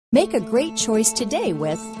Make a great choice today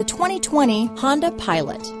with the 2020 Honda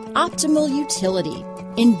Pilot. Optimal utility,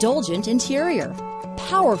 indulgent interior,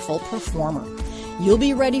 powerful performer. You'll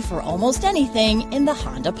be ready for almost anything in the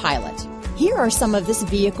Honda Pilot. Here are some of this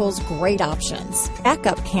vehicle's great options: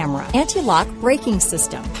 backup camera, anti-lock braking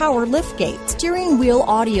system, power liftgate, steering wheel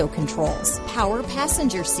audio controls, power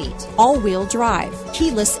passenger seat, all-wheel drive,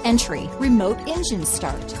 keyless entry, remote engine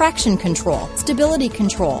start, traction control, stability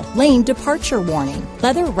control, lane departure warning,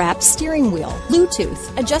 leather-wrapped steering wheel,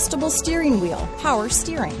 Bluetooth, adjustable steering wheel, power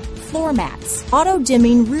steering, floor mats,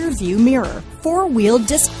 auto-dimming rear-view mirror, four-wheel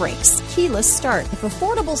disc brakes, keyless start. If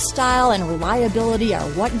affordable style and reliability are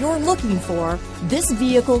what you're looking for, this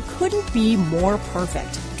vehicle couldn't be more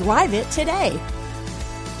perfect. Drive it today.